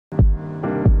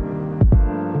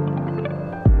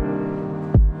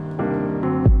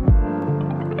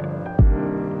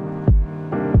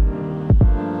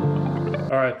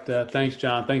Thanks,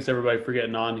 John. Thanks, everybody, for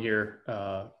getting on here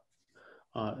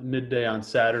midday on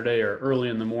Saturday or early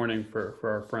in the morning for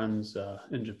our friends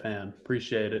in Japan.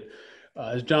 Appreciate it.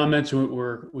 As John mentioned,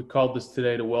 we called this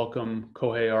today to welcome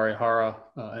Kohei Arihara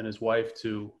and his wife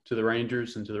to the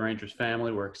Rangers and to the Rangers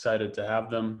family. We're excited to have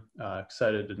them,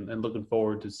 excited and looking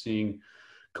forward to seeing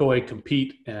Kohei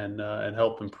compete and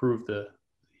help improve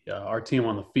our team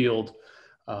on the field.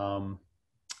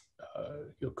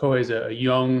 Kohei's a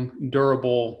young,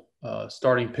 durable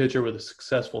starting pitcher with a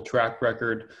successful track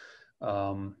record.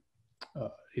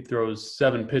 He throws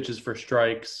 7 pitches for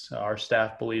strikes. Our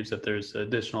staff believes that there's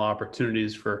additional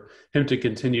opportunities for him to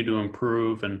continue to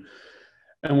improve. And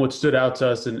what stood out to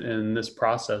us in this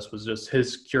process was just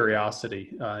his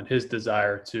curiosity and his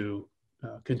desire to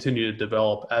continue to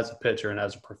develop as a pitcher and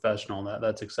as a professional. And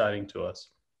that's exciting to us.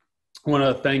 I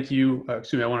want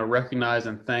to recognize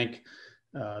and thank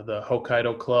the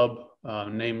Hokkaido Club,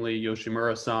 namely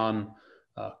Yoshimura-san,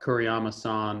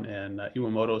 Kuriyama-san, and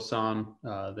Iwamoto-san.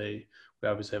 We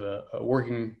obviously have a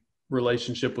working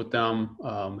relationship with them,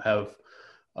 have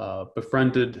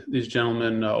befriended these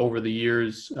gentlemen over the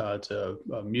years to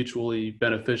a mutually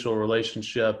beneficial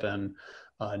relationship, and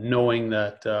knowing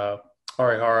that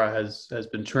Arihara has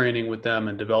been training with them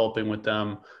and developing with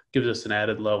them gives us an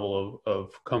added level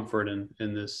of comfort in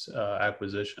this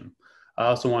acquisition. I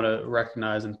also want to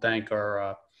recognize and thank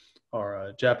our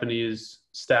Japanese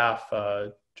staff,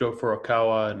 Joe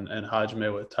Furukawa and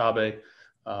Hajime Watabe,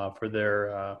 for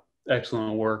their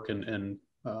excellent work and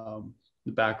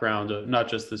the background of not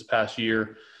just this past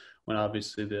year when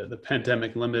obviously the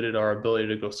pandemic limited our ability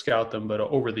to go scout them, but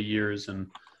over the years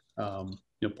and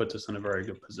puts us in a very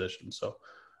good position. So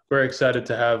very excited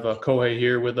to have Kohei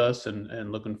here with us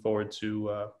and looking forward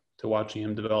to watching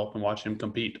him develop and watching him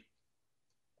compete.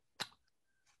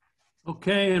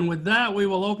 Okay, and with that, we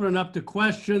will open it up to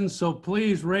questions. So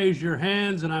please raise your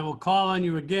hands and I will call on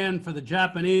you again. For the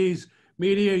Japanese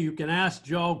media, you can ask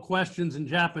Joe questions in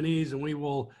Japanese and we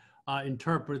will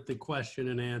interpret the question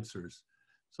and answers.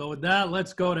 So with that,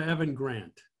 let's go to Evan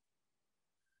Grant.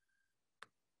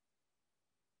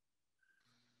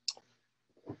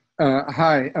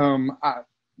 Hi,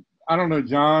 I don't know,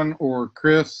 John or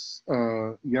Chris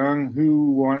Young,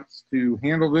 who wants to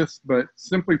handle this, but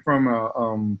simply from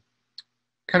a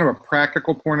kind of a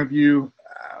practical point of view,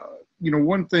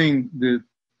 one thing that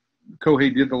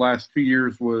Kohei did the last 2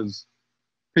 years was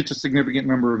pitch a significant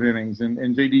number of innings. And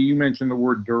JD, you mentioned the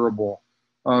word durable.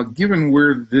 Given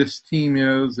where this team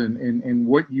is and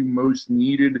what you most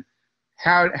needed,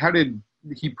 how did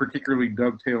he particularly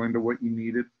dovetail into what you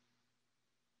needed?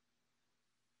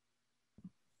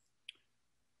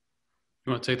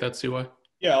 You want to take that, CY?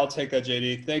 Yeah, I'll take that,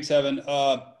 JD. Thanks, Evan.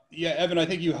 Yeah, Evan, I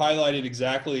think you highlighted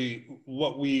exactly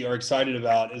what we are excited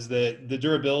about is that the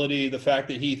durability, the fact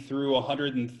that he threw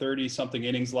 130 something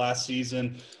innings last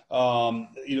season.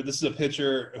 This is a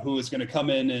pitcher who is going to come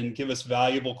in and give us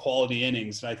valuable quality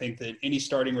innings. And I think that any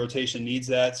starting rotation needs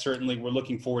that. Certainly we're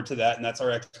looking forward to that. And that's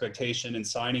our expectation in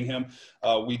signing him.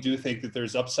 We do think that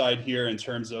there's upside here in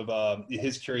terms of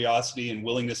his curiosity and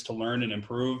willingness to learn and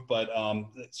improve. But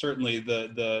certainly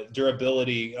the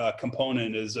durability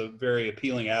component is a very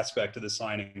appealing aspect of the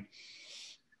signing.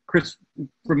 Chris,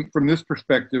 from this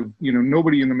perspective,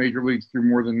 nobody in the major leagues threw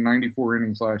more than 94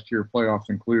 innings last year, playoffs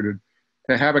included.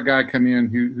 To have a guy come in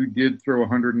who did throw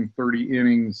 130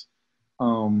 innings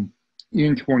in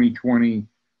 2020,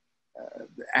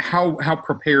 how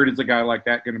prepared is a guy like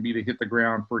that going to be to hit the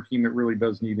ground for a team that really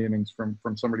does need innings from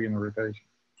somebody in the rotation?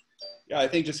 Yeah, I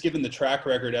think just given the track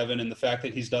record, Evan, and the fact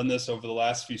that he's done this over the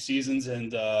last few seasons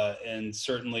and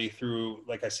certainly through,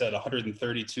 like I said,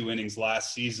 132 innings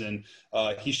last season,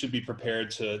 he should be prepared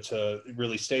to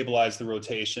really stabilize the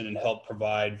rotation and help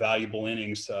provide valuable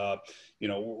innings.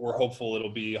 We're hopeful it'll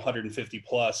be 150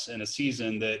 plus in a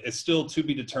season that is still to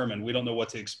be determined. We don't know what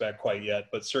to expect quite yet,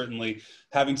 but certainly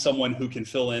having someone who can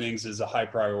fill innings is a high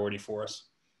priority for us.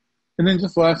 And then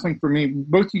just last thing for me,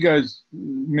 both you guys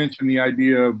mentioned the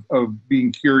idea of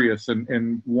being curious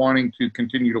and wanting to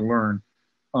continue to learn.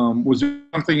 Was there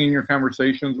something in your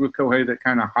conversations with Kohei that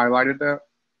kind of highlighted that?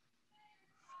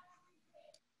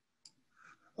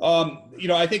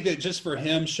 I think that just for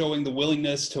him showing the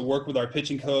willingness to work with our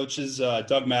pitching coaches,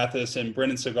 Doug Mathis and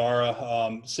Brendan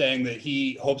Segara, saying that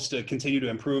he hopes to continue to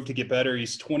improve, to get better.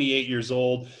 He's 28 years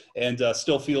old and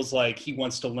still feels like he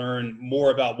wants to learn more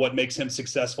about what makes him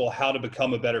successful, how to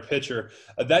become a better pitcher.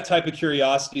 That type of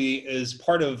curiosity is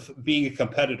part of being a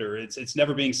competitor. It's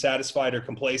never being satisfied or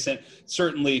complacent. It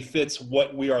certainly fits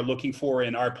what we are looking for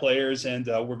in our players, and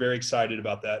we're very excited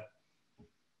about that.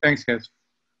 Thanks, guys.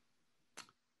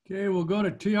 Okay, we'll go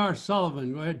to T.R.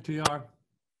 Sullivan. Go ahead, T.R.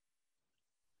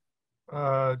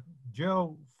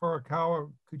 Joe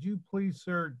Furukawa, could you please,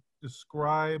 sir,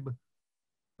 describe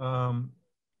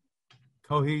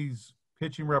Kohei's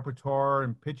pitching repertoire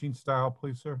and pitching style,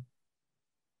 please, sir?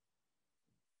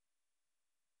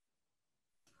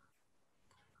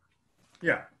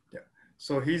 Yeah.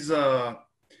 So he's for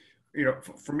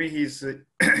me, he's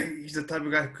he's the type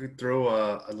of guy who could throw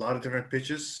a lot of different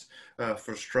pitches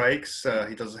for strikes.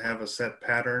 He doesn't have a set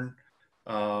pattern.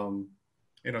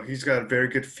 He's got a very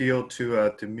good feel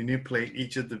to manipulate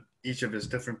each of his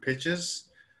different pitches.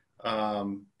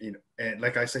 And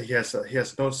like I said, he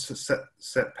has no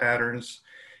set patterns.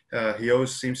 He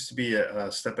always seems to be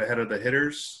a step ahead of the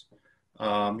hitters.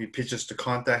 He pitches to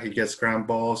contact. He gets ground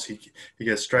balls. He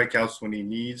gets strikeouts when he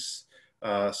needs.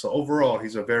 So overall,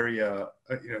 he's a very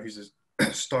he's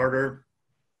a starter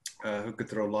who could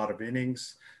throw a lot of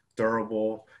innings,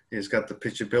 durable. He's got the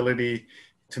pitchability.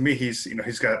 To me, he's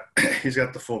got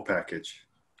the full package.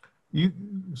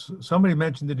 Somebody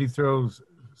mentioned that he throws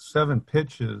 7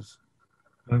 pitches,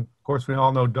 and of course, we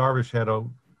all know Darvish had a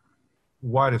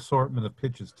wide assortment of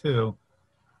pitches too.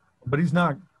 But he's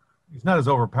not as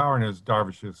overpowering as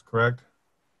Darvish is, correct?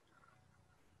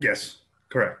 Yes,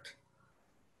 correct.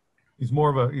 He's more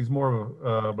of a I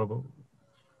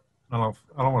don't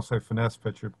want to say finesse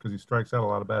pitcher because he strikes out a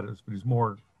lot of batters, but he's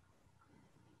more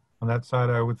on that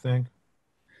side, I would think.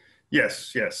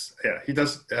 Yes, yeah, he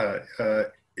does.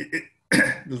 A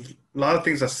lot of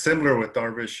things are similar with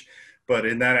Darvish, but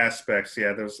in that aspect,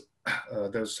 yeah, there's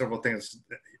several things.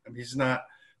 He's not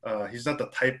the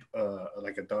type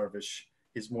like a Darvish.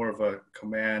 He's more of a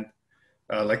command.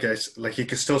 Like he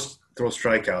can still throw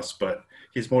strikeouts, but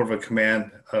he's more of a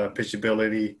command,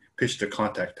 pitchability, pitch to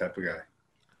contact type of guy.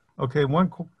 Okay, one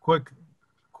quick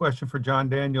question for John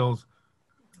Daniels.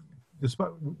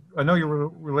 I know your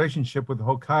relationship with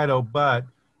Hokkaido, but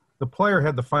the player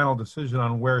had the final decision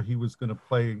on where he was going to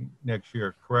play next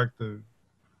year, correct?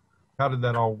 How did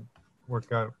that all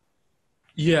work out?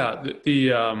 Yeah,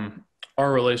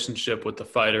 our relationship with the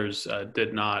fighters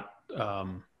did not.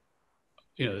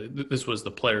 This was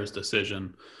the player's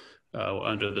decision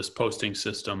under this posting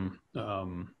system.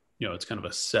 It's kind of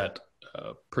a set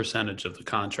percentage of the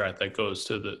contract that goes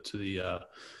to the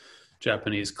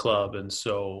Japanese club, and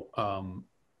so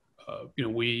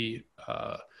we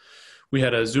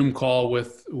had a Zoom call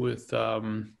with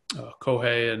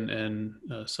Kohei and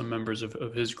some members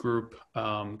of his group.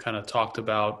 Kind of talked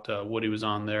about what he was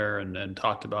on there, and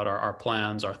talked about our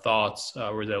plans, our thoughts. We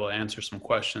were able to answer some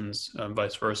questions,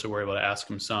 vice versa. We were able to ask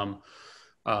him some,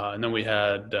 and then we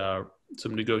had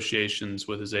some negotiations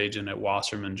with his agent at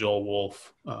Wasserman, Joel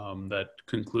Wolf, that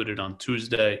concluded on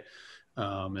Tuesday.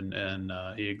 And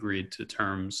he agreed to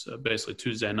terms basically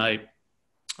Tuesday night,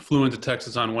 flew into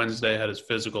Texas on Wednesday, had his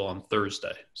physical on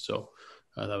Thursday. So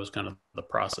that was kind of the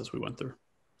process we went through.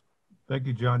 Thank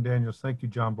you, John Daniels. Thank you,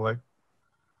 John Blake.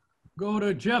 Go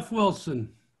to Jeff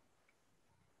Wilson.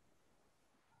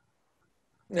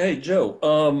 Hey,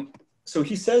 Joe. So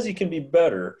he says he can be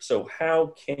better. So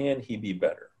how can he be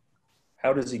better?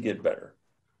 How does he get better?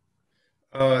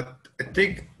 I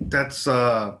think that's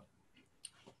yeah.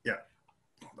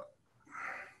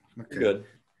 Okay. Good.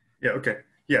 Yeah. Okay.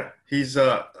 Yeah. He's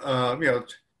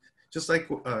just like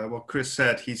what Chris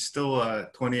said, he's still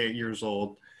 28 years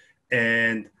old,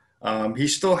 and he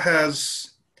still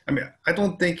has. I mean, I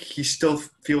don't think he still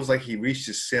feels like he reached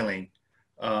his ceiling.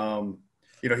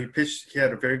 He pitched. He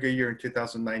had a very good year in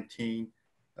 2019.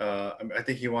 I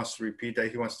think he wants to repeat that.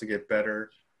 He wants to get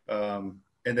better. And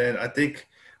then I think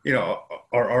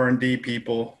our R&D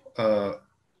people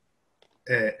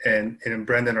and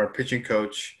Brendan, our pitching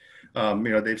coach,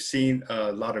 they've seen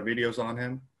a lot of videos on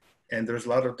him, and there's a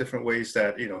lot of different ways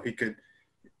that he could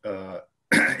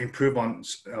improve on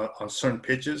certain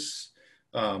pitches,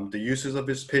 the uses of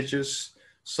his pitches.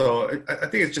 So I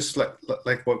think it's just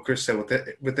like what Chris said,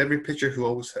 with every pitcher who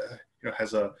always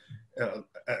has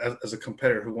as a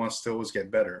competitor who wants to always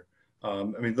get better.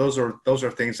 Those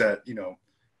are things that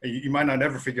you might not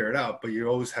ever figure it out, but you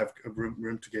always have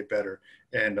room to get better,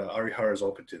 and Arihara is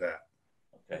open to that.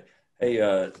 Okay.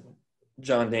 Hey,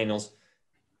 John Daniels,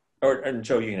 and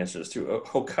Joe, you can answer this too.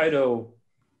 Hokkaido,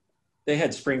 they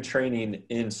had spring training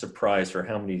in Surprise for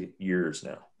how many years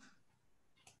now?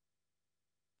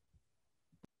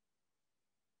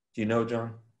 Do you know,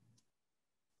 John?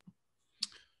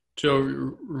 Joe,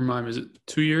 remind me, is it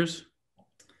 2 years?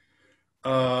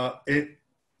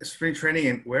 Spring training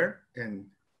in where? In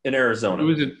Arizona. It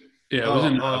was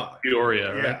in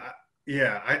Peoria, right?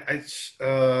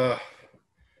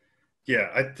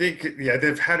 I think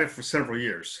they've had it for several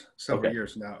years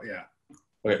years now.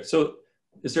 Okay, so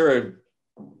is there a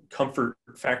comfort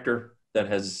factor that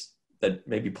has that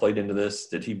maybe played into this?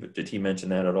 Did he mention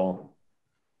that at all?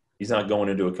 He's not going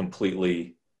into a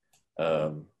completely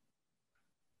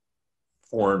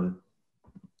foreign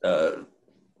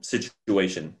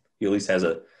situation. He at least has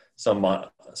some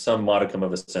modicum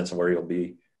of a sense of where he'll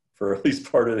be for at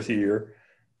least part of the year.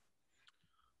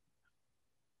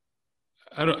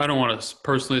 I don't want to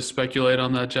personally speculate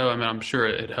on that, Joe. I mean, I'm sure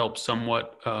it helps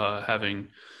somewhat having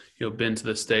been to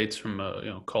the States from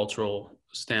a cultural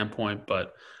standpoint,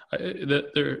 but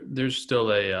there's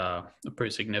still a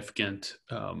pretty significant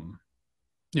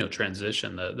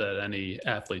transition that any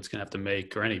athlete's gonna have to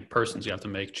make, or any person's gonna have to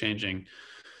make, changing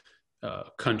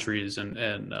countries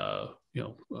and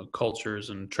cultures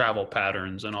and travel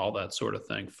patterns and all that sort of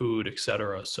thing, food,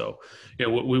 etc. So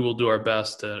we will do our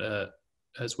best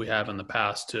as we have in the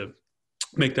past to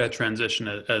make that transition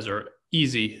as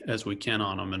easy as we can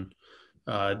on them. And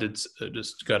I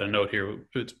just got a note here.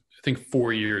 It's, I think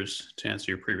 4 years, to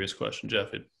answer your previous question,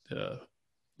 Jeff.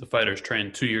 The fighters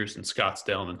trained 2 years in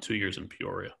Scottsdale and then 2 years in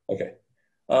Peoria. Okay.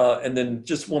 And then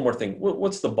just one more thing.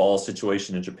 What's the ball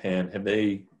situation in Japan? Have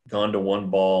they gone to one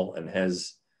ball, and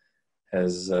has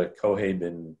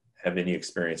Kohei have any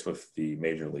experience with the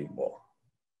major league ball?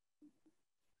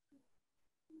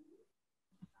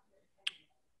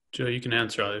 Joe, you can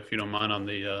answer if you don't mind on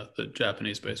the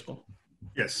Japanese baseball.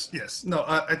 Yes. No,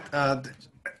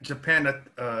 Japan.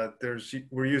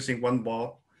 We're using one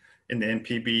ball in the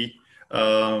NPB.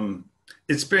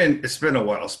 It's been a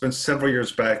while. It's been several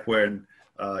years back when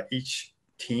each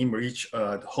team, or each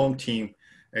home team,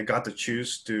 got to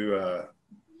choose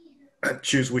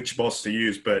which balls to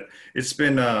use. But it's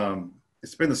been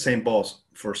the same balls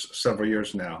for several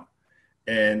years now.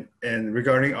 And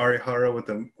regarding Arihara with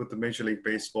the Major League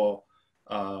Baseball,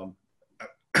 I'm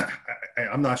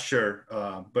not sure,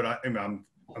 but I'm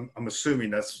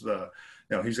assuming that's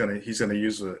he's gonna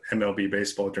use the MLB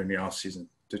baseball during the off season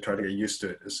to try to get used to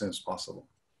it as soon as possible.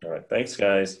 All right, thanks,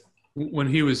 guys. When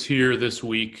he was here this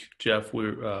week, Jeff,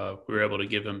 we were able to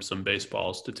give him some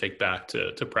baseballs to take back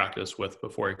to practice with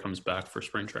before he comes back for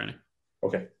spring training.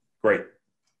 Okay, great.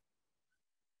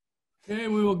 Okay,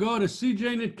 we will go to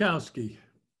C.J. Nitkowski.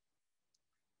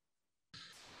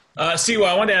 Siwa,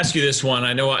 I wanted to ask you this one.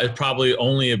 I know I probably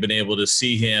only have been able to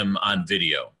see him on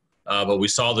video, but we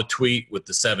saw the tweet with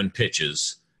the 7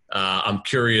 pitches. I'm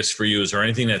curious for you, is there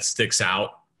anything that sticks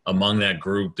out among that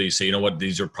group that you say, you know what,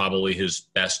 these are probably his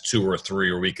best 2 or 3,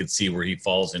 or we could see where he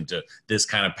falls into this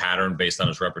kind of pattern based on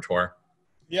his repertoire?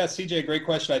 Yeah, CJ, great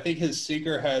question. I think his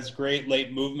sinker has great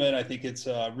late movement. I think it's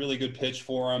a really good pitch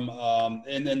for him.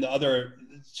 And then the other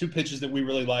 2 pitches that we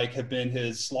really like have been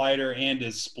his slider and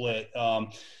his split.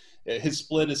 His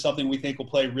split is something we think will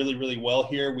play really, really well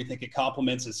here. We think it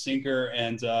complements his sinker,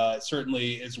 and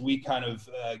certainly as we kind of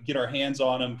get our hands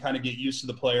on him, kind of get used to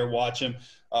the player, watch him,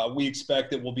 we expect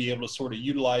that we'll be able to sort of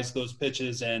utilize those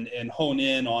pitches and hone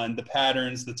in on the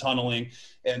patterns, the tunneling,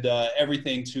 and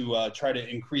everything to try to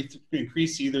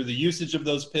increase either the usage of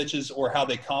those pitches or how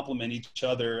they complement each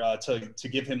other to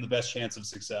give him the best chance of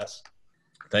success.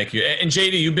 Thank you. And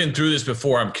JD, you've been through this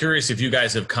before. I'm curious if you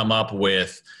guys have come up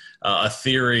with a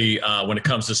theory when it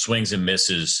comes to swings and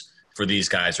misses for these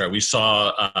guys, right? We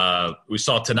saw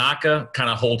Tanaka kind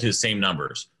of hold his same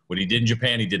numbers. What he did in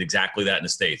Japan, he did exactly that in the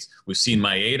States. We've seen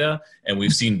Maeda and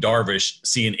we've seen Darvish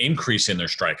see an increase in their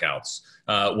strikeouts.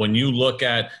 When you look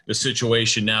at the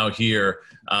situation now here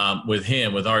with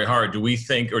Arihara, do you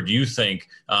think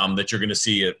that you're going to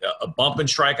see a bump in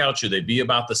strikeouts? Should they be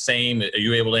about the same? Are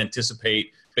you able to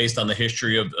anticipate based on the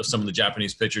history of some of the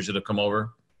Japanese pitchers that have come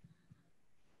over?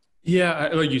 Yeah,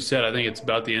 like you said, I think it's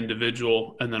about the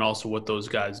individual and then also what those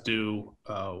guys do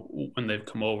when they've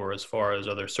come over, as far as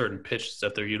are there certain pitches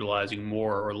that they're utilizing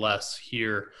more or less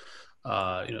here.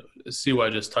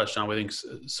 CY just touched on, we think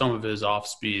some of his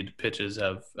off-speed pitches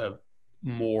have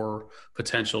more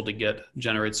potential to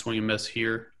generate swing and miss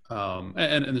here.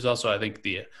 And there's also, I think,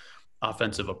 the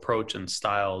offensive approach and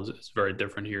style is very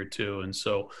different here too. And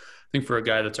so I think for a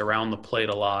guy that's around the plate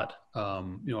a lot,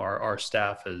 our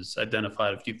staff has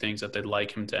identified a few things that they'd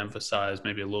like him to emphasize,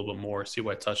 maybe a little bit more.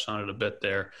 CY touched on it a bit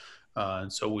there.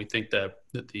 And so we think that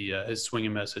his swing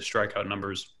and miss, his strikeout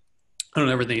numbers, I don't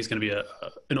ever think he's going to be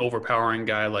an overpowering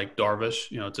guy like Darvish.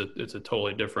 It's a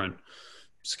totally different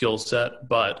skill set,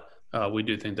 but we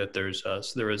do think that there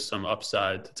is some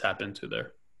upside to tap into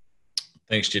there.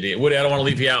 Thanks, JD. Woody, I don't want to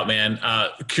leave you out, man.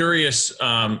 Curious,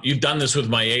 you've done this with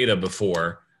Maeda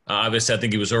before. Obviously, I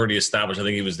think he was already established. I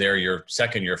think he was there your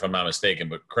second year, if I'm not mistaken,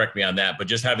 but correct me on that. But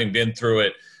just having been through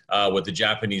it with the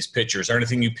Japanese pitchers, is there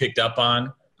anything you picked up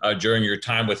on during your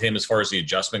time with him as far as the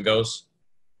adjustment goes?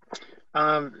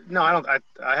 No, I don't.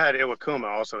 I had Iwakuma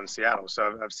also in Seattle,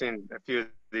 so I've seen a few of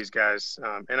these guys,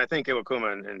 and I think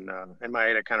Iwakuma and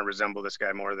Maeda kind of resemble this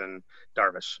guy more than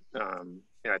Darvish.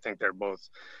 I think they're both,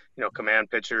 command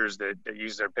pitchers that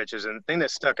use their pitches. And the thing that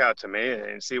stuck out to me,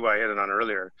 and see why I hit it on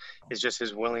earlier, is just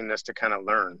his willingness to kind of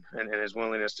learn and his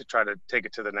willingness to try to take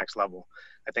it to the next level.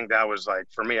 I think that was, like,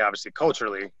 for me, obviously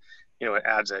culturally, it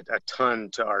adds a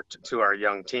ton to our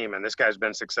young team. And this guy's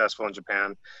been successful in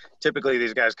Japan. Typically,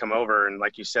 these guys come over, and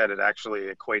like you said, it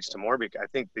actually equates to more. Because I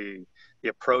think the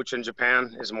approach in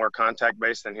Japan is more contact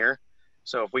based than here.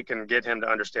 So if we can get him to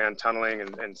understand tunneling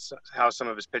and how some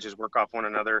of his pitches work off one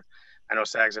another. I know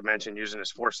Sags had mentioned using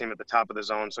his four seam at the top of the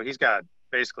zone. So he's got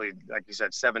basically, like you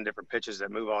said, 7 different pitches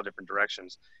that move all different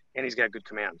directions, and he's got good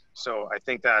command. So I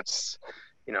think that's,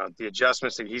 the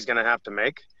adjustments that he's going to have to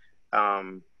make.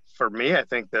 For me, I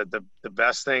think that the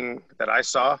best thing that I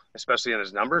saw, especially in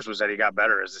his numbers, was that he got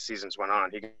better as the seasons went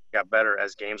on. He got better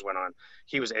as games went on.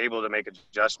 He was able to make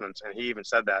adjustments, and he even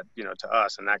said that, to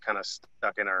us, and that kind of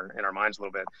stuck in our minds a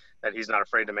little bit, that he's not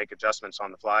afraid to make adjustments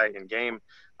on the fly in game,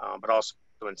 but also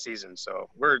in season. So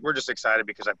we're just excited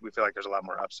because we feel like there's a lot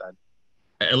more upside.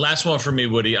 And last one for me,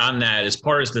 Woody, on that, as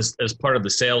part of the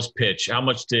sales pitch, how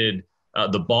much did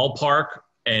the ballpark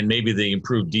and maybe the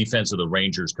improved defense of the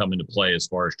Rangers come into play as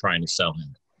far as trying to sell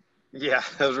him? Yeah,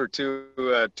 those were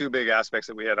two big aspects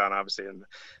that we hit on, obviously. And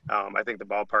I think the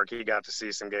ballpark, he got to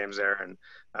see some games there. And,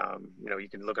 you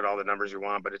can look at all the numbers you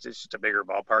want, but it's just a bigger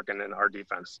ballpark. And then our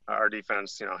defense,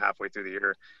 halfway through the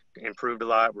year improved a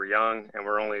lot. We're young, and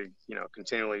we're only,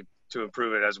 continually to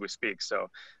improve it as we speak. So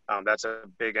that's a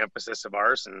big emphasis of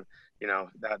ours. And,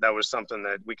 that was something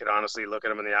that we could honestly look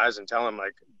at him in the eyes and tell him,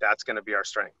 like, that's going to be our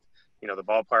strength. The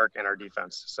ballpark and our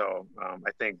defense. So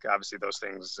I think obviously those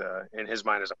things in his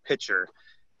mind as a pitcher,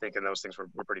 thinking those things were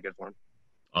pretty good for him.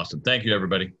 Awesome. Thank you,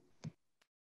 everybody.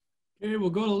 Okay,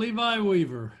 we'll go to Levi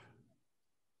Weaver.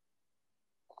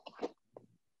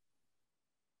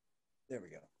 There we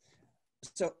go.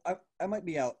 So I might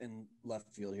be out in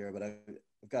left field here, but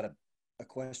I've got a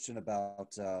question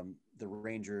about the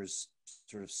Rangers'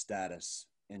 sort of status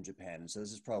in Japan. And so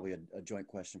this is probably a joint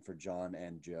question for John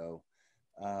and Joe.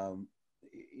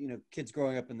 Kids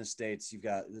growing up in the States, you've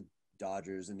got the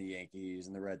Dodgers and the Yankees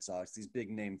and the Red Sox, these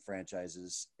big name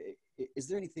franchises. Is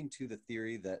there anything to the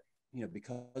theory that,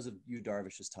 because of Yu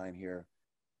Darvish's time here,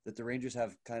 that the Rangers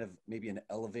have kind of maybe an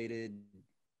elevated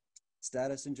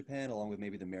status in Japan, along with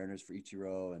maybe the Mariners for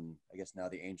Ichiro and I guess now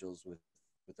the Angels with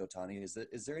Ohtani?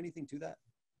 Is there anything to that?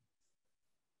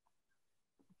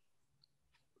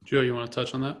 Joe, you want to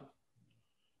touch on that?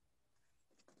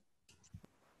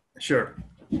 Sure.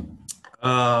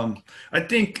 I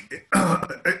think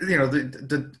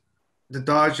the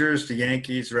Dodgers, the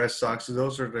Yankees, Red Sox,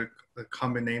 those are the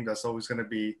common name that's always going to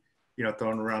be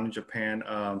thrown around in Japan.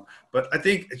 But I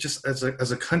think just as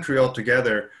a country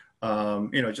altogether,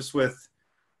 just with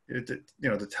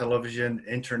the television,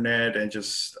 internet, and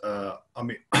just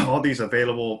all these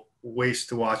available ways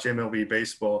to watch MLB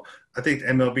baseball, I think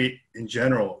MLB in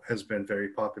general has been very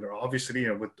popular. Obviously,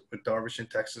 with Darvish in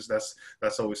Texas,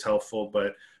 that's always helpful.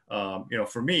 But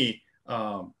for me,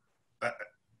 I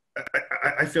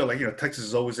feel like Texas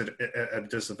is always at a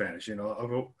disadvantage.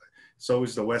 It's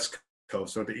always the West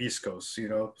Coast or the East Coast.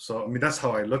 So that's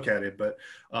how I look at it. But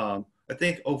I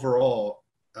think overall,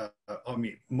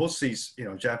 most of these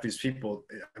Japanese people,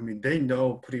 they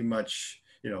know pretty much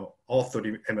all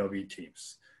 30 MLB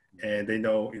teams. And they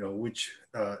know, which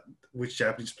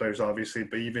Japanese players, obviously,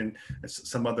 but even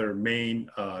some other main,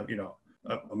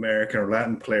 American or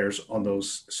Latin players on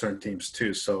those certain teams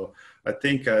too. So I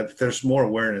think there's more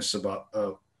awareness about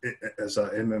it as a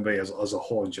MMA as a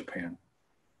whole in Japan.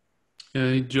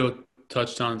 Yeah, Joe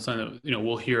touched on something that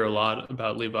we'll hear a lot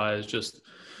about Levi is just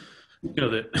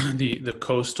the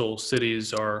coastal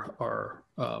cities are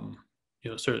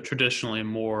sort of traditionally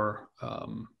more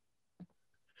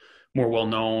well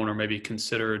known or maybe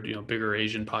considered, bigger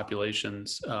Asian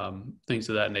populations, things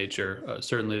of that nature.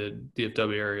 Certainly the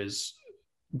DFW area's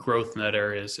growth in that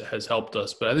area has helped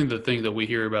us. But I think the thing that we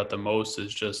hear about the most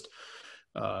is just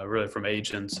really from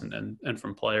agents and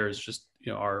from players, just,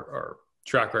 our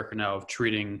track record now of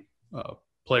treating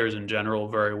players in general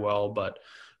very well, but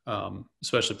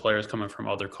especially players coming from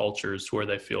other cultures where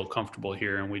they feel comfortable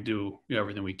here, and we do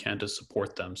everything we can to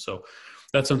support them. So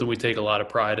that's something we take a lot of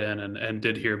pride in, and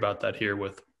did hear about that here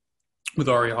with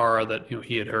Arihara, that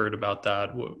he had heard about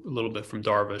that a little bit from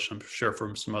Darvish. I'm sure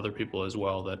from some other people as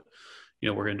well, that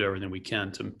we're going to do everything we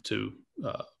can to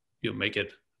make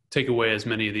it, take away as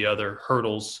many of the other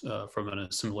hurdles from an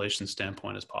assimilation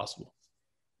standpoint as possible.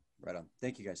 Right on.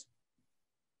 Thank you, guys.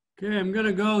 Okay, I'm going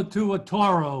to go to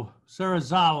Wataru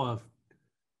Sarazawa,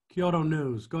 Kyoto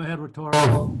News. Go ahead,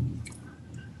 Wataru.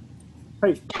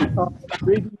 Hey,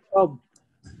 Brady,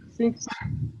 think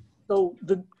so.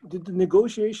 Did the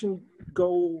negotiation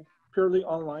go purely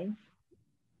online?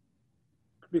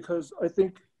 Because I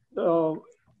think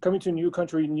coming to a new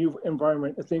country, new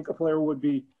environment, I think a player would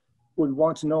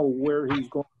want to know where he's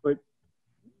going. But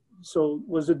so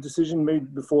was a decision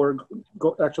made before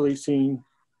actually seeing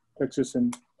Texas,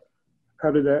 and how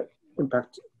did that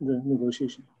impact the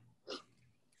negotiation?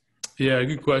 Yeah,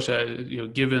 good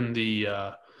question. Given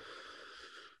the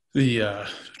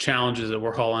challenges that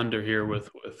we're all under here with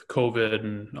COVID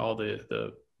and all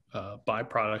the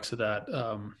byproducts of that,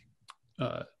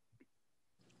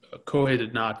 Kohei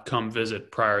did not come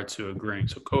visit prior to agreeing.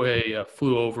 So Kohei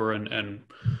flew over and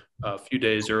a few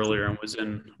days earlier and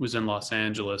was in Los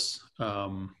Angeles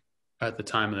at the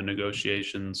time of the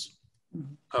negotiations.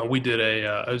 We did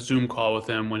a Zoom call with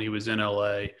him when he was in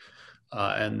LA,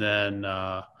 and then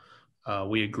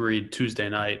we agreed Tuesday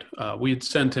night. We had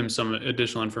sent him some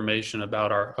additional information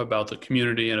about the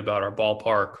community and about our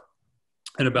ballpark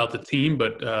and about the team,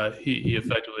 but he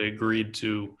effectively agreed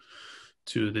to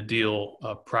the deal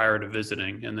prior to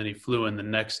visiting, and then he flew in the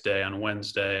next day on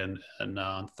Wednesday, and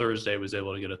on Thursday was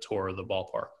able to get a tour of the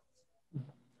ballpark.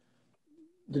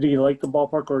 Did he like the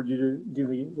ballpark, or did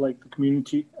he like the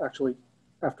community after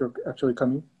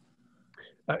coming?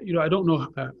 I don't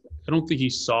know. I don't think he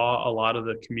saw a lot of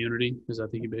the community, because I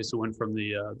think he basically went from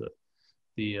the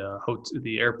airport to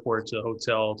the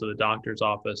hotel to the doctor's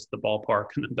office, the ballpark,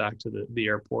 and then back to the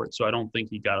airport. So I don't think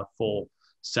he got a full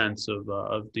sense of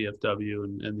DFW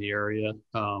and the area,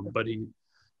 but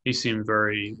he seemed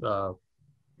very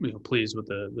pleased with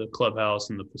the clubhouse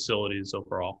and the facilities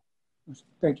overall.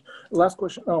 Thank you. Last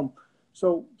question.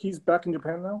 So he's back in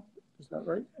Japan now, is that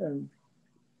right? And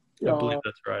I believe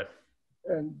that's right.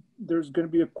 And there's going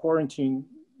to be a quarantine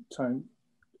time,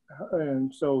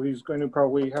 and so he's going to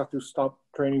probably have to stop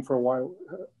training for a while.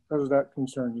 How does that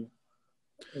concern you?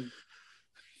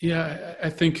 Yeah, I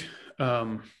think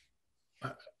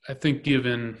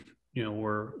given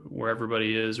where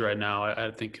everybody is right now,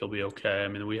 I think he'll be okay. I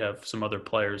mean, we have some other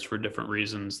players for different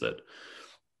reasons that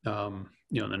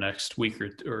in the next week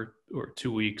or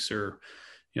 2 weeks, or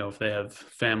if they have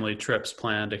family trips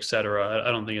planned, et cetera.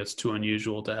 I don't think it's too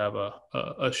unusual to have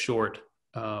a short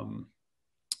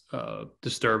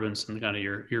disturbance in kind of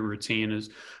your routine. I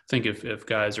think if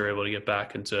guys are able to get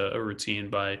back into a routine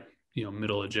by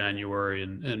middle of January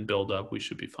and build up, we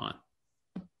should be fine.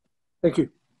 Thank you.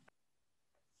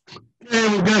 Okay,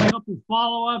 we've got a couple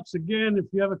follow-ups. Again, if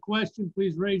you have a question,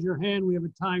 please raise your hand. We have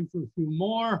a time for a few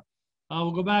more.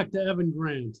 We'll go back to Evan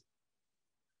Grant.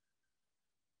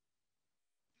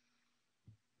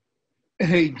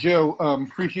 Hey, Joe,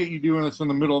 appreciate you doing this in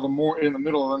the middle of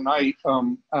the night.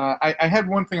 I had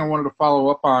one thing I wanted to follow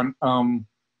up on.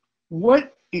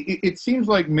 It seems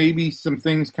like maybe some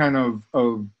things kind of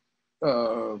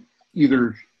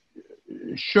either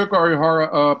shook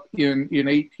Arihara up in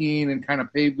 18 and kind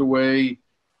of paved the way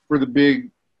for the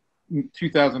big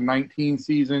 2019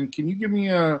 season. Can you give me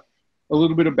a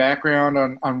little bit of background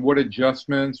on what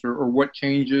adjustments or what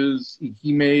changes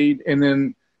he made? And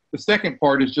then the second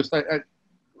part is just,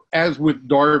 as with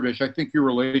Darvish, I think your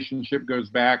relationship goes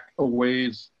back a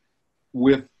ways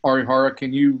with Arihara.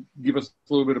 Can you give us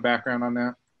a little bit of background on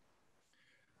that?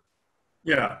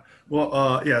 Yeah.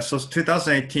 Well, so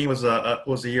 2018 was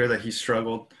a year that he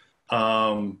struggled.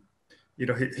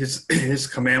 His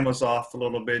command was off a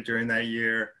little bit during that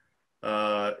year.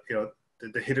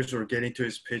 The hitters were getting to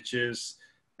his pitches,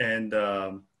 and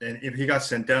he got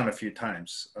sent down a few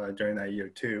times during that year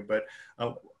too. But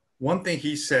one thing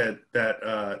he said that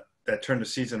turned the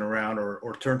season around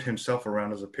or turned himself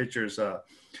around as a pitcher is,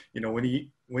 when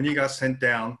he got sent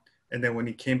down, and then when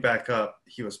he came back up,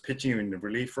 he was pitching in the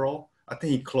relief role. I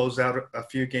think he closed out a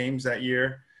few games that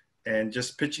year, and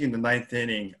just pitching in the ninth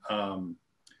inning,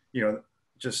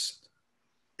 just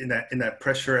in that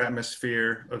pressure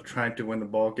atmosphere of trying to win the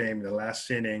ball game in the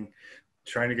last inning,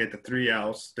 trying to get the 3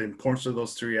 outs, the importance of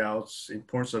those 3 outs, the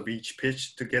importance of each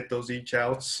pitch to get those each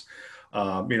outs.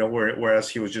 Whereas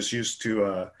he was just used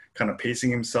to kind of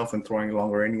pacing himself and throwing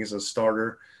longer innings as a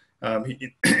starter.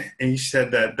 He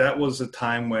said that was a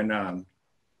time when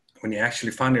he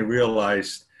actually finally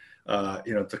realized,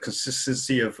 the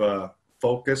consistency of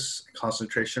focus,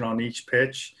 concentration on each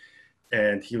pitch,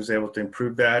 and he was able to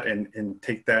improve that and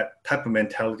take that type of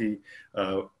mentality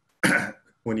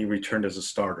when he returned as a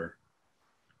starter.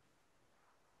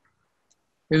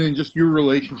 And then just your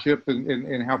relationship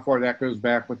and how far that goes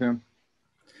back with him.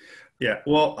 Yeah,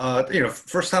 well,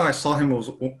 first time I saw him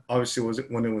was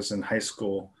when it was in high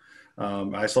school.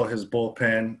 I saw his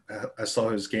bullpen. I saw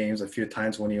his games a few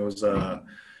times when he was a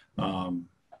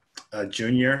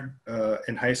junior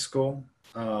in high school.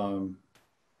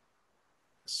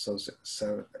 So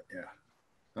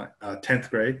yeah, 10th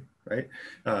grade, right?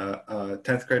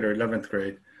 10th grade or 11th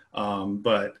grade.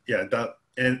 But yeah,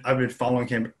 and I've been following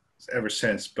him ever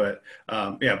since. But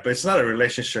but it's not a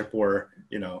relationship where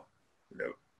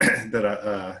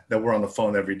that we're on the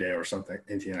phone every day or something,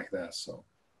 anything like that. So.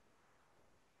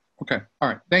 Okay. All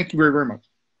right. Thank you very, very much.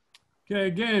 Okay,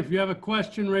 again, if you have a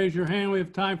question, raise your hand. We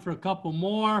have time for a couple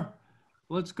more.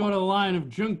 Let's go to the line of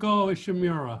Junko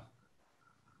Ishimura.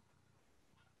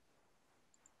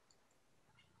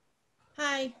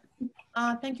 Hi,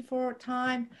 thank you for your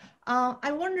time.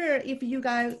 I wonder if you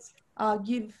guys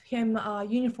give him a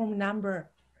uniform number,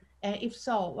 and if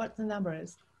so, what the number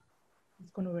is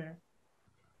he's going to wear?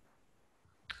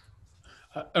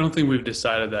 I don't think we've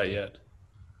decided that yet.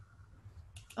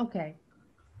 Okay.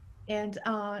 And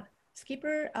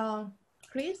skipper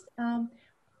Chris, how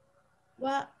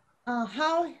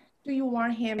do you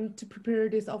want him to prepare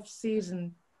this off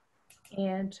season?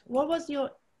 And what was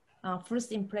your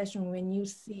first impression when you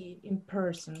see in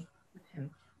person with him?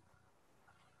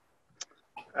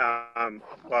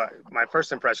 Well, my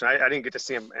first impression, I didn't get to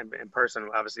see him in person.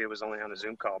 Obviously, it was only on a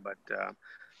Zoom call, but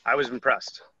I was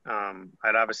impressed.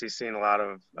 I'd obviously seen a lot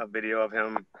of video of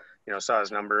him, saw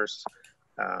his numbers.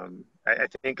 I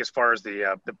think as far as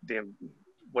the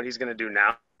what he's going to do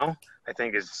now, I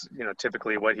think is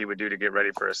typically what he would do to get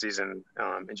ready for a season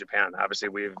in Japan. Obviously,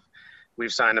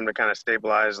 we've signed him to kind of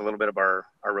stabilize a little bit of our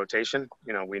rotation.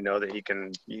 We know that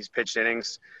he's pitched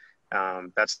innings.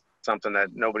 That's something that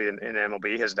nobody in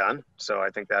MLB has done. So I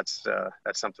think that's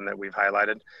something that we've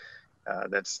highlighted.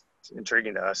 That's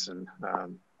intriguing to us. And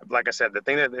like I said, the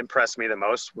thing that impressed me the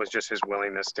most was just his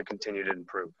willingness to continue to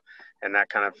improve. And that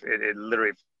kind of, it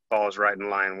literally falls right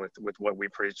in line with what we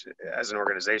preach as an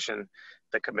organization,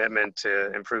 the commitment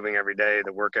to improving every day,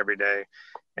 the work every day.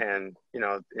 And,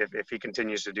 if he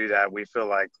continues to do that, we feel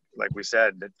like we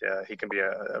said, that he can be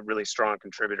a really strong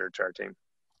contributor to our team.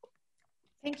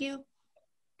 Thank you.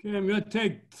 Okay, I'm going to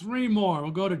take three more. We'll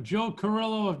go to Joe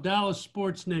Carrillo of Dallas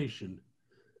Sports Nation.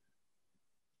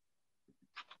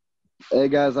 Hey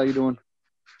guys, how you doing?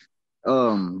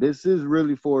 This is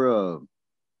really for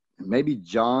maybe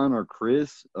John or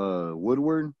Chris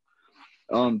Woodward.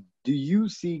 Do you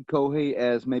see Kohei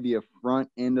as maybe a front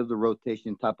end of the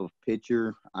rotation type of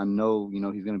pitcher? I know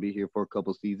he's going to be here for a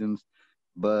couple seasons,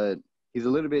 but he's a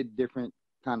little bit different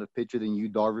kind of pitcher than Yu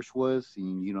Darvish was.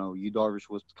 And, Yu Darvish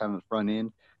was kind of the front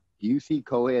end. Do you see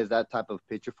Kohei as that type of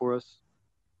pitcher for us?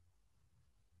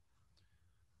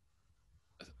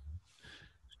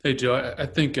 Hey, Joe, I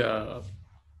think I'll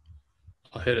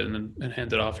hit it and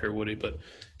hand it off here, Woody. But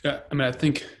I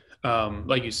think,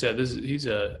 like you said, he's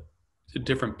a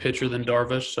different pitcher than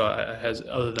Darvish. So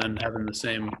other than having the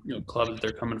same club that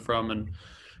they're coming from, and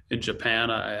in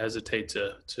Japan, I hesitate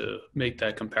to make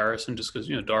that comparison just because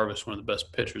Darvish is one of the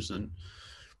best pitchers in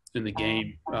the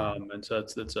game, and so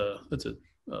that's a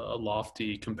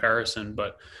lofty comparison.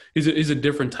 But he's a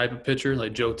different type of pitcher,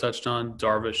 like Joe touched on.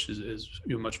 Darvish is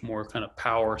much more kind of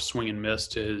power, swing and miss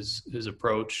to his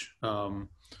approach. But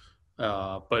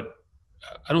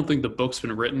I don't think the book's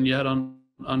been written yet on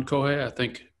Kohei. I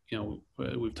think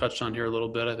we've touched on here a little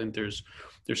bit. I think there's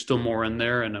still more in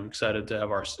there, and I'm excited to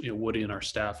have our Woody and our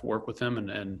staff work with him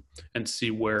and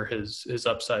see where his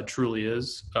upside truly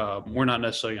is. We're not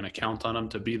necessarily going to count on him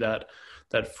to be that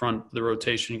front the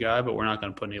rotation guy, but we're not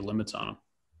going to put any limits on him.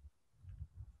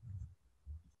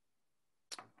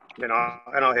 And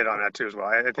I'll hit on that too as well.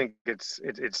 I think it's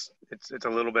a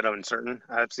little bit uncertain.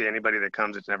 I see anybody that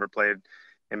comes that's never played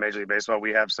in Major League Baseball.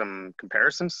 We have some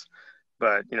comparisons,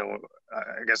 but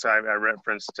I guess I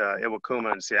referenced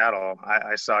Iwakuma in Seattle.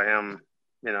 I saw him,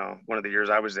 one of the years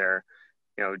I was there.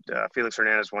 Felix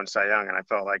Hernandez won Cy Young, and I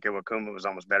felt like Iwakuma was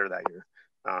almost better that year.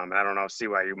 And I don't know,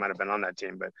 CYU might have been on that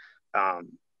team, but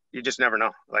you just never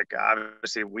know. Like,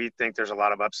 obviously, we think there's a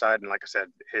lot of upside, and like I said,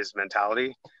 his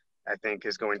mentality, I think,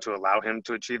 is going to allow him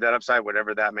to achieve that upside,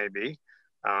 whatever that may be.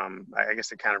 I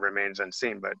guess it kind of remains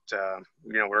unseen, but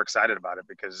we're excited about it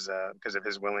because of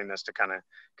his willingness to kind of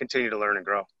continue to learn and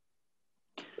grow.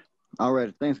 All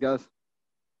right, thanks, guys.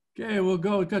 Okay, we've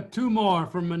got two more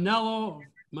from Manolo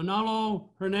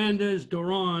Hernandez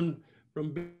Doran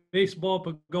from Baseball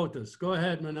Pagotas. Go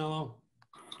ahead, Manolo.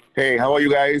 Hey, how are you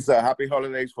guys? Happy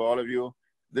holidays for all of you.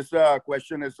 This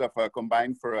question is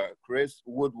combined for Chris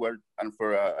Woodward and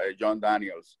for John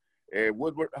Daniels.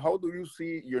 Woodward, how do you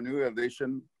see your new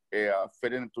addition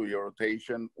fit into your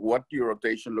rotation, what your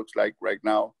rotation looks like right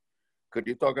now. Could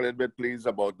you talk a little bit, please,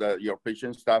 about your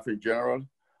pitching staff in general?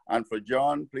 And for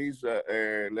John, please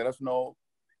let us know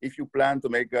if you plan to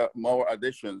make more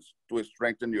additions to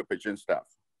strengthen your pitching staff.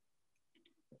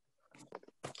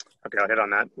 Okay, I'll hit on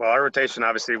that. Well, our rotation,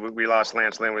 obviously, we lost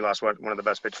Lance Lynn. We lost one of the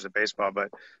best pitchers of baseball. But,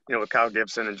 you know, with Kyle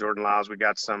Gibson and Jordan Lyles, we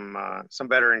got some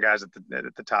veteran guys at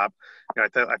the top. You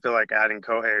know, I feel like adding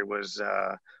Kohei was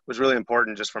really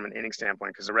important just from an inning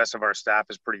standpoint, because the rest of our staff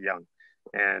is pretty young.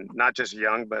 And not just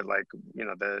young, but like, you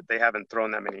know, they haven't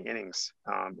thrown that many innings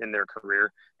in their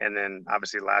career. And then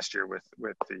obviously last year with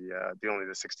the only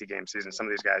the 60-game season, some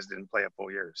of these guys didn't play a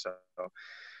full year. So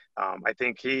I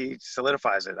think he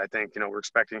solidifies it. I think, you know, we're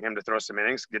expecting him to throw some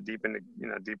innings, get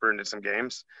deeper into some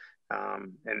games,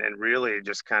 and really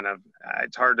just kind of,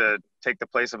 it's hard to take the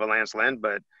place of a Lance Lynn,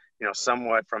 but, you know,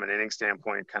 somewhat from an inning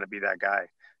standpoint, kind of be that guy.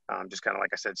 Just kind of,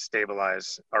 like I said,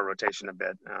 stabilize our rotation a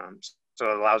bit. So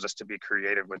it allows us to be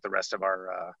creative with the rest of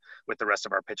our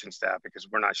pitching staff, because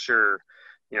we're not sure,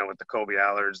 you know, with the Kobe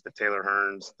Allards, the Taylor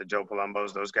Hearns, the Joe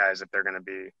Palombos, those guys, if they're going to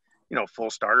be, you know, full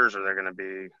starters or they're going to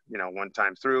be, you know, one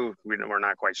time through. We're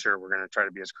not quite sure. We're going to try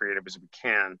to be as creative as we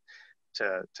can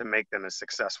to make them as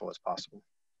successful as possible.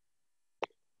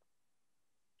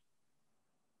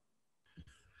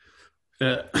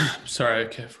 Sorry,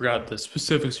 I forgot the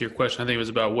specifics of your question. I think it was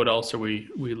about what else are we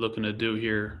looking to do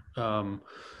here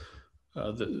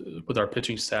with our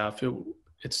pitching staff.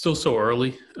 It's still so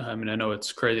early. I mean, I know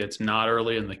it's crazy. It's not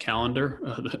early in the calendar,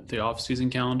 the off-season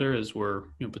calendar, as we're,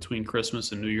 you know, between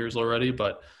Christmas and New Year's already.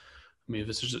 But I mean,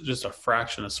 this is just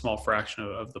a small fraction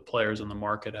of the players on the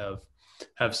market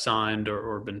have signed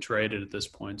or been traded at this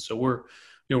point. So we're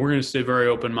going to stay very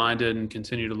open-minded and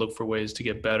continue to look for ways to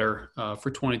get better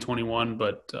for 2021,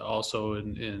 but also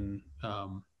in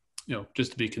you know,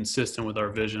 just to be consistent with our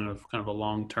vision of kind of a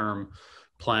long-term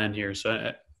plan here.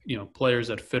 So, you know, players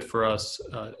that fit for us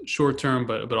short-term,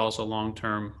 but also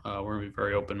long-term, we're going to be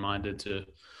very open-minded to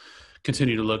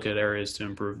continue to look at areas to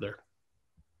improve there.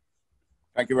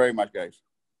 Thank you very much, guys.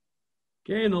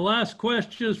 Okay, and the last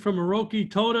question is from Hiroki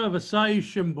Toda of Asahi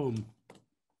Shimbun.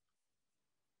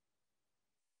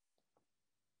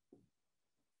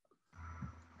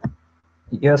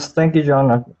 Yes, thank you,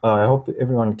 John. I hope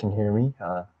everyone can hear me.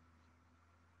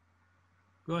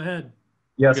 Go ahead.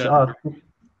 Yes,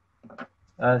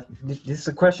 this is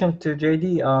a question to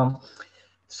JD.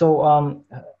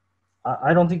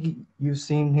 I don't think you've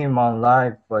seen him on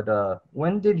live, but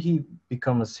when did he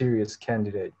become a serious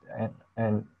candidate?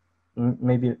 And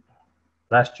maybe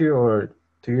last year or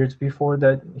 2 years before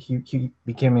that, he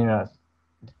became in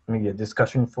maybe a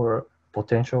discussion for a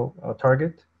potential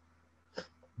target?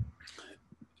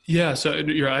 Yeah, so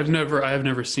I have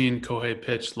never seen Kohei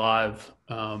pitch live.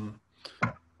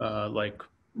 Like,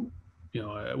 you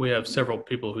know, we have several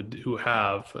people who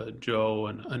have Joe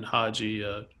and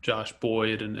Haji, Josh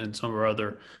Boyd, and some of our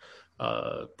other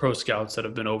pro scouts that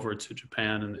have been over to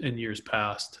Japan in years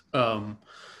past.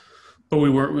 But we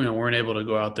weren't able to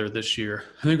go out there this year.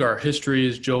 I think our history,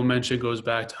 as Joe mentioned, goes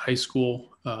back to high school.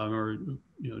 Or,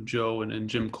 you know, Joe and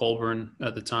Jim Colburn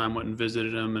at the time went and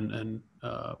visited him and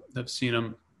have seen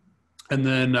him. And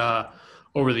then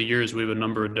over the years, we have a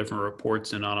number of different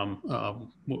reports in on him,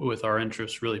 with our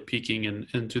interest really peaking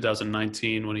in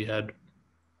 2019 when he had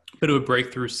a bit of a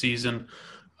breakthrough season.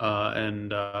 You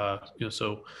know,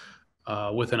 so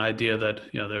with an idea that,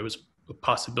 you know, there was a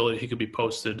possibility he could be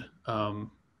posted,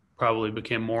 probably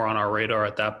became more on our radar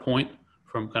at that point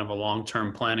from kind of a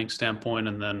long-term planning standpoint.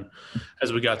 And then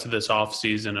as we got to this off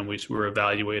season and we were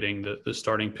evaluating the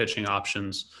starting pitching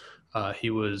options, he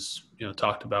was, you know,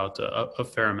 talked about a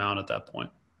fair amount at that point.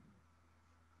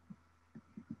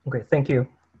 Okay, thank you.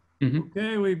 Mm-hmm.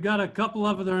 Okay, we've got a couple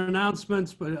of other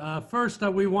announcements, but first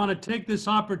we want to take this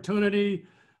opportunity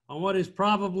on what is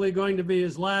probably going to be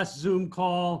his last Zoom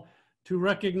call to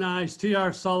recognize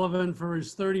T.R. Sullivan for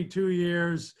his 32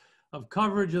 years of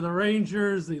coverage of the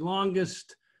Rangers, the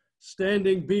longest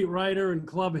standing beat writer in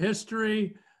club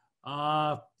history.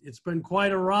 It's been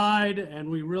quite a ride, and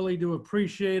we really do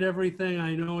appreciate everything.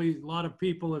 I know a lot of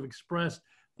people have expressed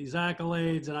these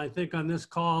accolades, and I think on this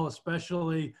call,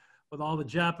 especially with all the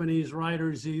Japanese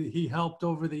writers he helped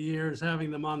over the years,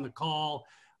 having them on the call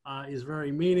is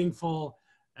very meaningful.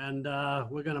 And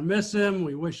we're going to miss him.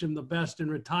 We wish him the best in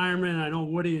retirement. I know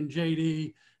Woody and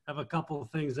JD have a couple of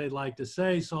things they'd like to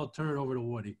say, so I'll turn it over to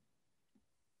Woody.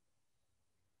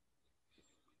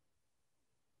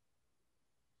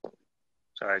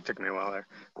 Sorry, it took me a while there.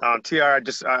 TR,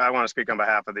 I want to speak on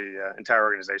behalf of the entire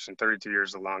organization. 32 years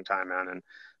is a long time, man.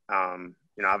 And,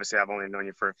 you know, obviously I've only known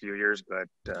you for a few years, but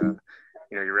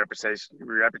you know, your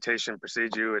reputation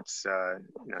precedes you. It's,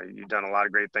 you know, you've done a lot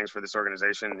of great things for this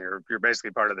organization. You're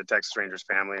basically part of the Texas Rangers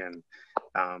family. And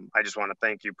I just want to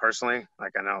thank you personally.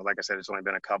 Like I said, it's only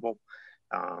been a couple,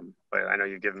 but I know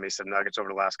you've given me some nuggets over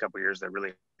the last couple of years that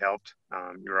really helped.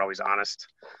 You were always honest.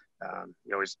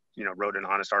 You always, you know, wrote an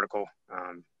honest article.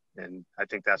 And I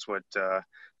think that's what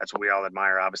we all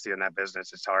admire, obviously, in that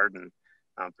business. It's hard. And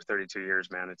for 32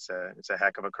 years, man, it's a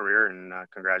heck of a career, and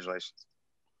congratulations.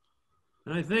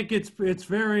 And I think it's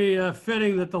very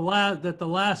fitting that the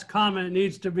last comment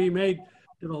needs to be made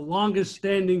to the longest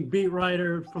standing beat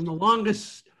writer from the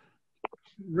longest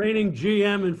reigning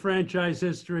GM in franchise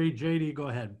history. JD, go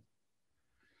ahead.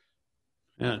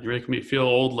 Yeah, you're making me feel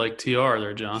old like TR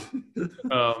there, John.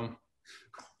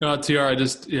 No, TR, I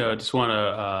just want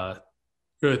to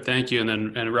really thank you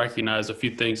and recognize a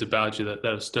few things about you that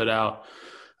have stood out.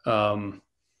 You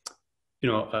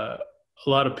know, a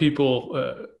lot of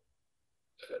people,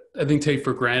 I think, take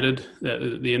for granted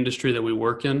the industry that we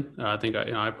work in. I think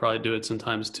I probably do it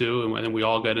sometimes too, and I think we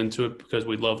all got into it because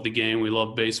we love the game, we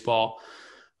love baseball.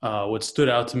 What stood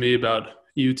out to me about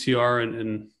you, TR,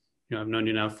 and you know, I've known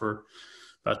you now for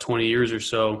about 20 years or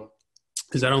so,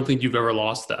 is I don't think you've ever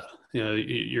lost that. You know,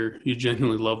 you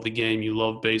genuinely love the game, you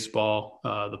love baseball,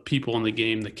 the people in the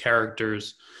game, the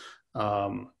characters.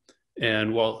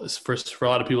 And while for a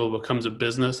lot of people it becomes a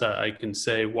business, I can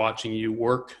say watching you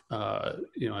work,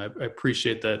 you know, I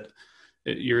appreciate that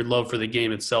your love for the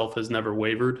game itself has never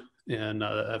wavered. And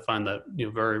I find that, you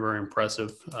know, very, very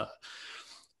impressive.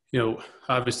 You know,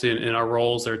 obviously in our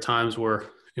roles, there are times where,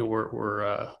 you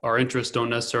know, our interests don't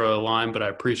necessarily align, but I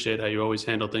appreciate how you always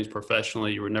handle things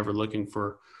professionally. You were never looking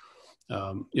for,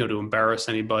 you know, to embarrass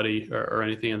anybody or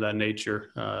anything of that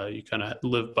nature. You kind of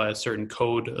live by a certain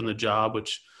code on the job,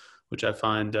 which I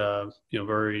find, you know,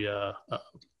 very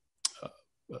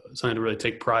something to really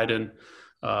take pride in.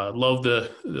 Love the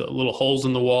little holes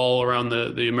in the wall around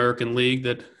the American League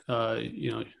that,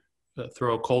 you know,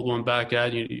 throw a cold one back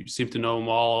at you. You seem to know them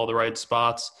all the right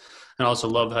spots. And I also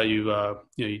love how you,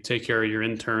 you know, you take care of your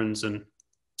interns, and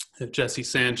Jesse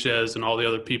Sanchez and all the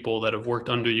other people that have worked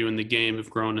under you in the game have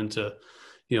grown into,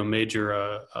 you know,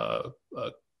 major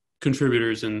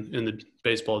contributors in the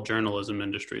baseball journalism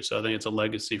industry. So I think it's a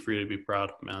legacy for you to be proud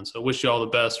of, man. So I wish you all the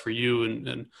best for you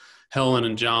and Helen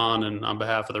and John, and on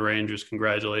behalf of the Rangers,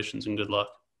 congratulations and good luck.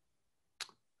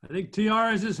 I think TR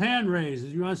has his hand raised.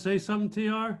 You want to say something,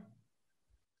 TR?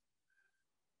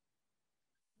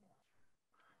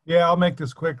 Yeah, I'll make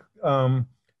this quick. You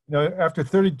know, after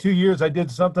 32 years, I did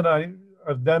something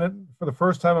I've done it for the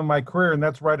first time in my career, and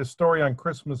that's write a story on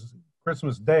Christmas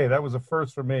Day. That was a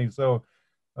first for me. So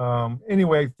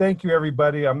anyway, thank you,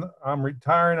 everybody. I'm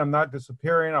retiring. I'm not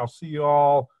disappearing. I'll see you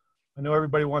all. I know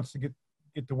everybody wants to get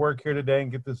to work here today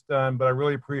and get this done, but I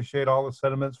really appreciate all the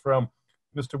sentiments from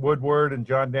Mr. Woodward and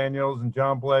John Daniels and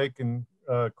John Blake and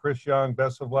Chris Young.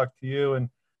 Best of luck to you. And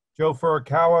Joe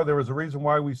Furukawa, there was a reason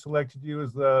why we selected you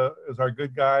as our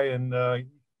good guy, and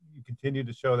you continue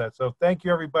to show that. So thank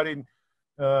you, everybody.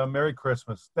 Merry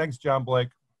Christmas. Thanks, John Blake.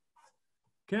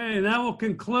 Okay, that will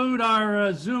conclude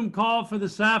our Zoom call for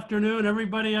this afternoon.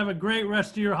 Everybody have a great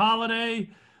rest of your holiday,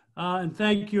 and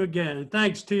thank you again. And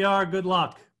thanks, TR. Good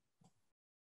luck.